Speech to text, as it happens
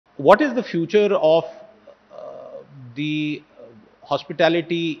what is the future of the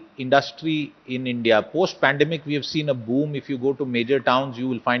hospitality industry in India? Post-pandemic, we have seen a boom. If you go to major towns, you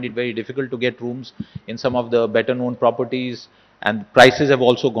will find it very difficult to get rooms in some of the better-known properties, and prices have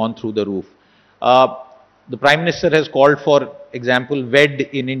also gone through the roof. The Prime Minister has called for example, WED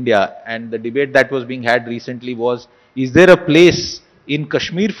in India, and the debate that was being had recently was, is there a place in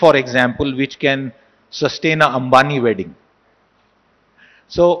Kashmir, for example, which can sustain a Ambani wedding?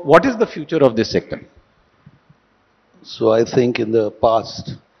 So what is the future of this sector? So I think in the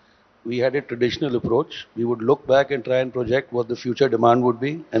past, we had a traditional approach. We would look back and try and project what the future demand would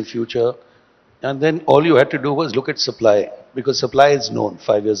be and then all you had to do was look at supply, because supply is known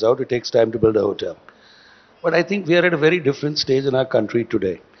 5 years out. It takes time to build a hotel. But I think we are at a very different stage in our country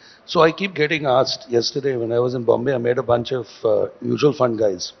today. So I keep getting asked. Yesterday when I was in Bombay, I met a bunch of mutual fund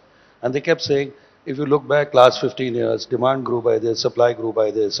guys, and they kept saying, if you look back last 15 years, demand grew by this, supply grew by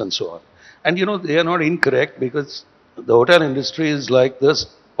this, and so on. And you know, they are not incorrect, because the hotel industry is like this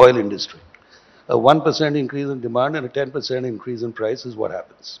oil industry. A 1% increase in demand and a 10% increase in price is what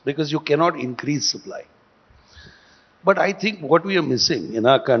happens, because you cannot increase supply. But I think what we are missing in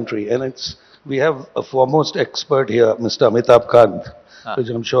our country, and we have a foremost expert here, Mr. Amitabh Kant, which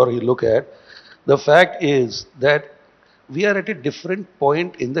I'm sure he'll look at. The fact is that we are at a different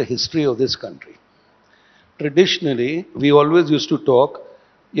point in the history of this country. Traditionally, we always used to talk,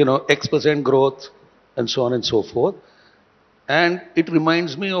 X% growth and so on and so forth. And it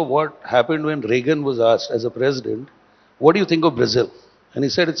reminds me of what happened when Reagan was asked as a president, what do you think of Brazil? And he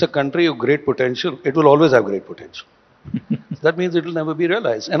said, it's a country of great potential. It will always have great potential. That means it will never be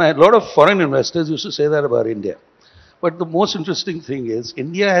realized. And a lot of foreign investors used to say that about India. But the most interesting thing is,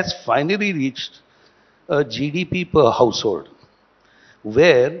 India has finally reached a GDP per household,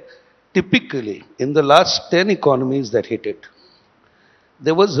 where typically in the last 10 economies that hit it,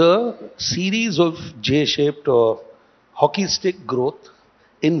 there was a series of J-shaped or hockey stick growth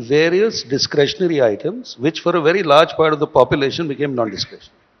in various discretionary items, which for a very large part of the population became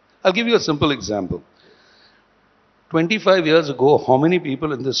non-discretionary. I'll give you a simple example. 25 years ago, how many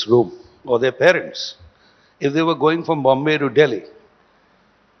people in this room, or their parents, if they were going from Bombay to Delhi,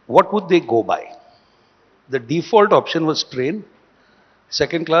 what would they go by? The default option was train,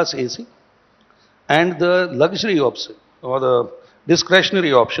 second class AC, and the luxury option, or the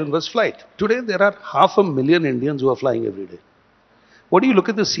discretionary option, was flight. Today, there are 500,000 Indians who are flying every day. What do you look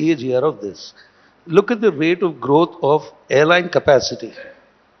at the CAGR of this? Look at the rate of growth of airline capacity.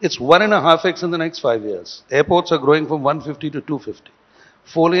 It's 1.5x in the next 5 years. Airports are growing from 150 to 250.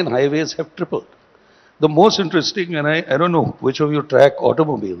 4-lane highways have tripled. The most interesting, and I don't know which of you track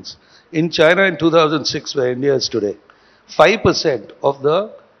automobiles, in China in 2006, where India is today, 5% of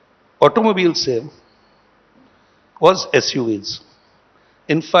the automobile sale was SUVs.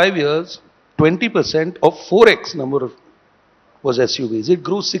 In 5 years, 20% of 4x number of was SUVs. It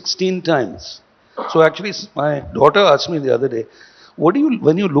grew 16 times. So actually, my daughter asked me the other day, when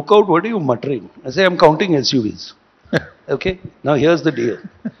you look out, what are you muttering? I say, I'm counting SUVs. Okay, now here's the deal.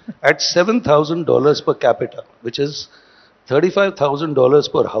 At $7,000 per capita, which is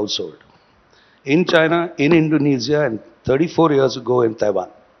 $35,000 per household, in China, in Indonesia, and 34 years ago in Taiwan,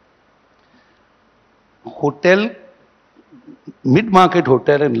 mid-market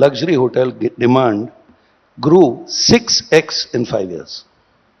hotel and luxury hotel demand grew 6x in 5 years.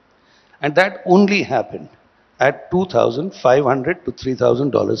 And that only happened at $2,500 to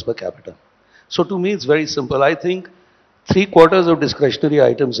 $3,000 per capita. So to me, it's very simple. I think 3/4 of discretionary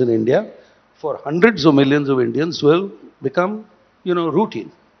items in India for hundreds of millions of Indians will become,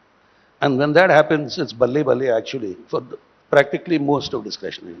 routine. And when that happens, it's balle actually for practically most of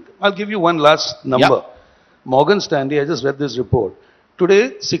discretionary income. I'll give you one last number. Yep. Morgan Stanley, I just read this report.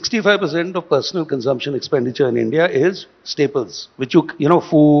 Today, 65% of personal consumption expenditure in India is staples, which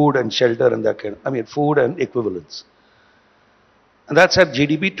food and shelter and that food and equivalents. And that's at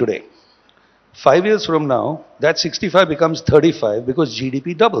GDP today. 5 years from now, that 65 becomes 35 because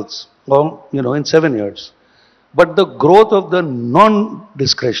GDP doubles, in 7 years. But the growth of the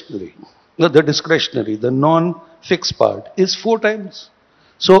non-discretionary, the non-fixed part is 4 times.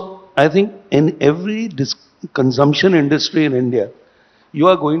 So I think in every consumption industry in India, you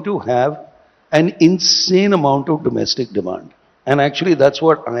are going to have an insane amount of domestic demand. And actually, that's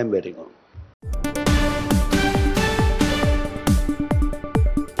what I am betting on.